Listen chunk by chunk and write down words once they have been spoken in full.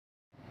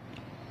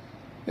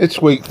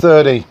It's week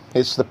 30.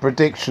 It's the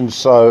prediction.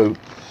 So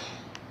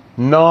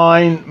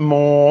 9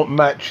 more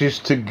matches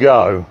to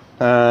go,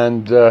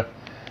 and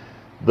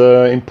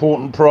the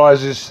important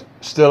prizes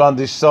still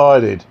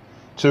undecided.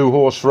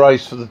 2-horse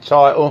race for the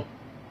title,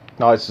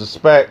 I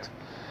suspect,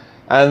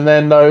 and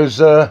then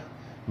those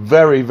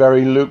very,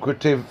 very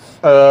lucrative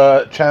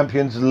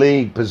Champions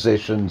League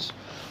positions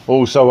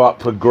also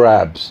up for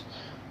grabs.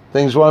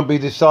 Things won't be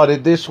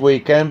decided this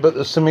weekend, but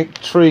there's some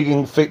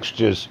intriguing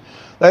fixtures.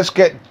 Let's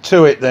get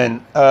to it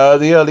then.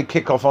 The early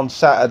kickoff on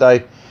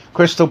Saturday.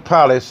 Crystal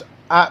Palace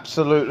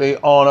absolutely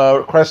on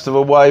a crest of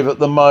a wave at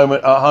the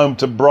moment at home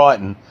to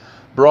Brighton.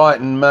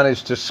 Brighton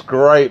managed to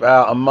scrape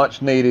out a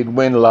much needed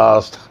win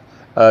last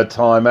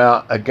time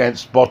out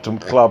against bottom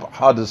club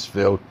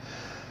Huddersfield.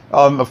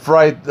 I'm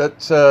afraid that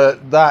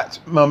that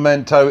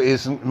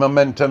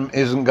momentum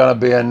isn't going to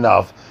be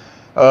enough.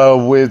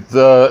 With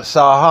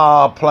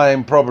Zaha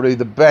playing probably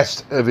the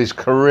best of his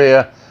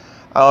career,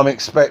 I'm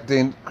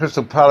expecting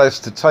Crystal Palace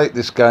to take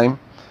this game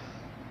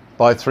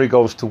by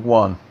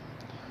 3-1.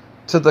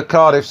 To the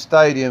Cardiff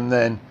Stadium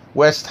then.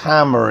 West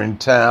Ham are in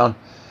town.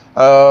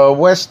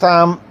 West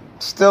Ham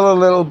still a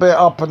little bit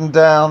up and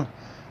down,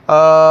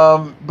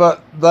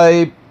 but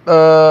they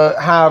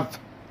have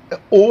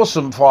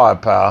awesome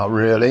firepower,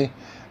 really.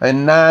 And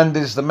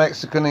Hernandez, the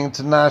Mexican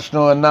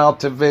international, and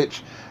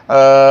Arnautovic,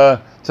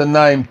 to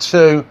name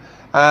two.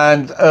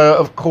 And,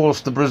 of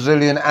course, the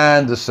Brazilian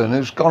Anderson,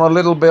 who's gone a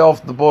little bit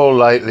off the boil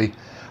lately.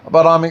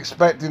 But I'm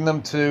expecting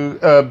them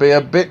to be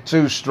a bit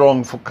too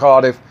strong for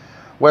Cardiff.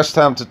 West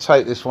Ham to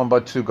take this one by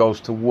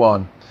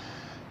 2-1.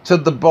 To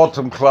the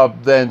bottom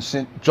club then,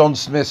 St John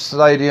Smith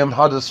Stadium,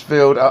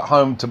 Huddersfield at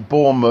home to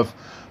Bournemouth.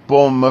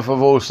 Bournemouth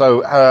have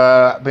also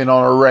been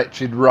on a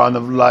wretched run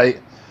of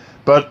late.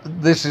 But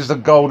this is a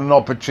golden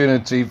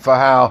opportunity for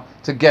Howe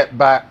to get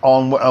back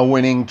on a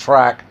winning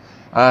track.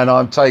 And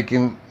I'm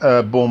taking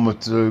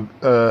Bournemouth to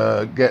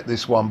get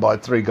this one by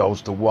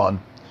 3-1.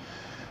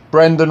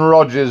 Brendan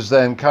Rodgers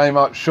then came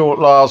up short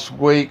last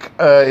week.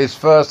 His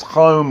first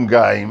home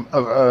game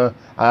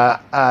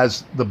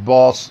as the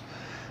boss.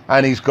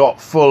 And he's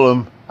got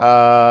Fulham,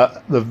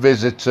 the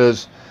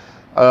visitors.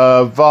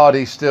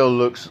 Vardy still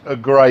looks a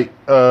great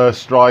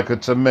striker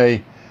to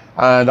me.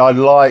 And I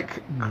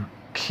like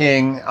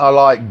King, I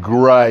like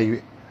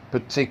Gray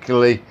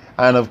particularly.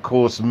 And of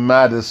course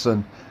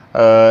Maddison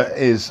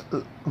is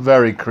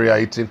very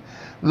creative.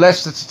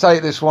 Leicester to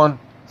take this one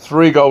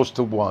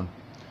 3-1.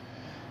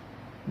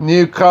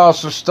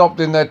 Newcastle stopped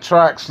in their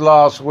tracks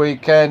last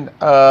weekend,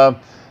 but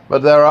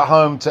they're at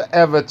home to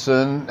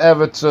Everton.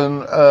 Everton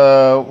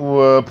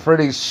were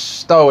pretty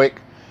stoic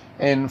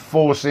in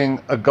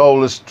forcing a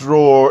goalless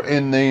draw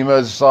in the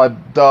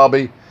Merseyside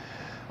derby.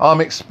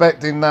 I'm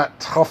expecting that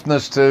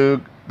toughness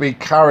to be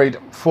carried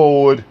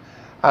forward,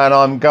 and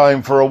I'm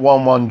going for a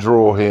 1-1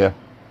 draw here.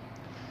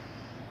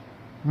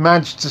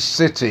 Manchester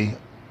City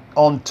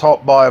on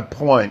top by a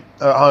point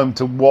at home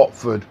to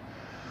Watford.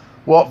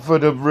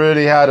 Watford have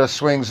really had a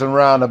swings and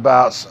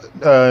roundabouts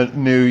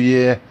New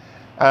Year,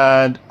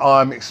 and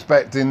I'm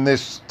expecting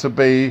this to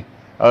be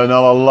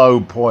another low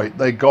point.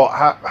 They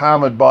got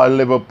hammered by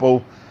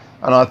Liverpool,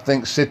 and I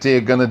think City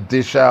are going to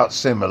dish out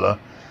similar.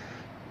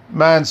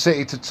 Man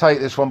City to take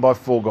this one by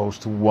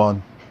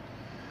 4-1.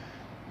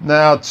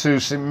 Now to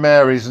St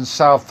Mary's and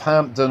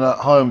Southampton at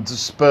home to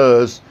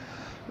Spurs.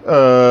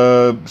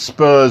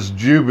 Spurs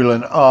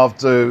jubilant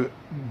after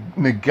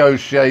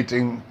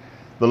negotiating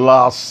the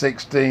last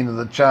 16 of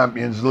the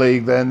Champions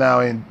League. They're now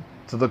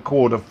into the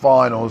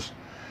quarter-finals.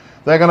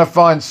 They're going to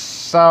find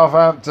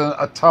Southampton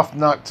a tough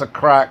nut to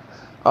crack.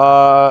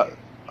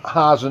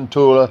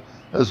 Hasenhüttl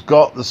has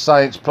got the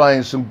Saints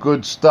playing some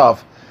good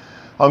stuff.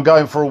 I'm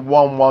going for a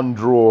 1-1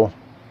 draw.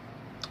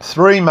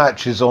 3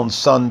 matches on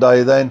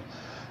Sunday then.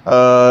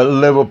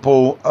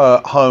 Liverpool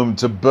home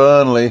to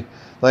Burnley.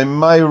 They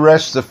may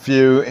rest a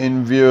few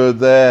in view of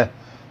their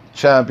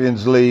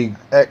Champions League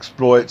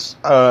exploits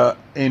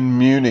in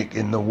Munich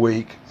in the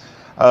week.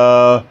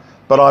 But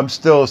I'm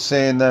still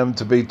seeing them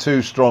to be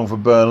too strong for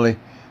Burnley.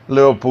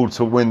 Liverpool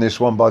to win this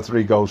one by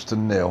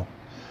 3-0.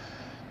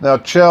 Now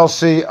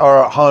Chelsea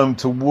are at home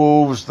to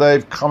Wolves.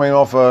 They've coming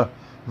off a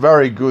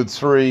very good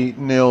 3-0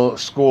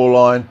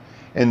 scoreline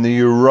in the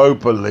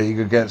Europa League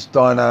against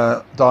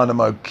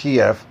Dynamo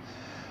Kiev.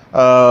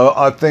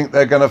 I think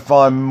they're going to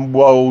find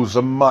Wolves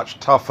a much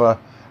tougher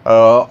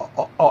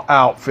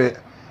outfit,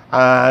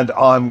 and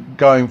I'm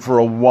going for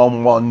a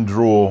 1-1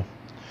 draw.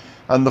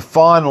 And the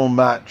final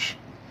match,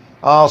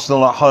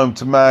 Arsenal at home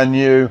to Man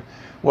U.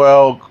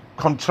 Well,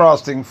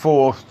 contrasting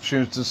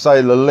fortunes to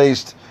say the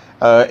least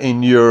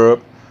in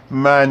Europe.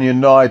 Man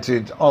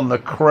United on the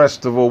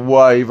crest of a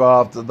wave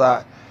after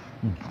that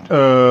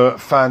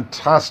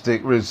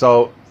fantastic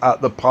result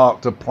at the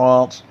Parc des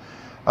Princes,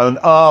 and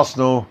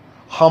Arsenal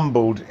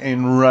humbled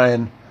in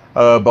Rennes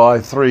by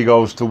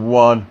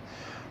 3-1.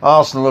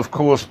 Arsenal, of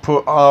course,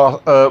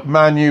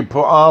 Man U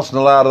put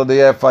Arsenal out of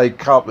the FA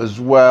Cup as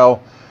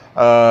well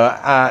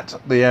at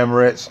the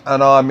Emirates,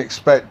 and I'm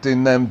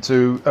expecting them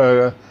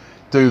to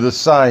do the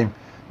same.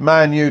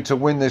 Man U to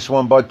win this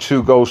one by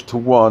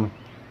 2-1.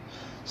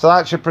 So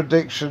that's your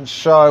prediction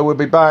show. We'll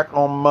be back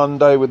on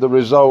Monday with the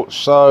results.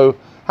 So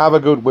have a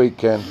good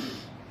weekend.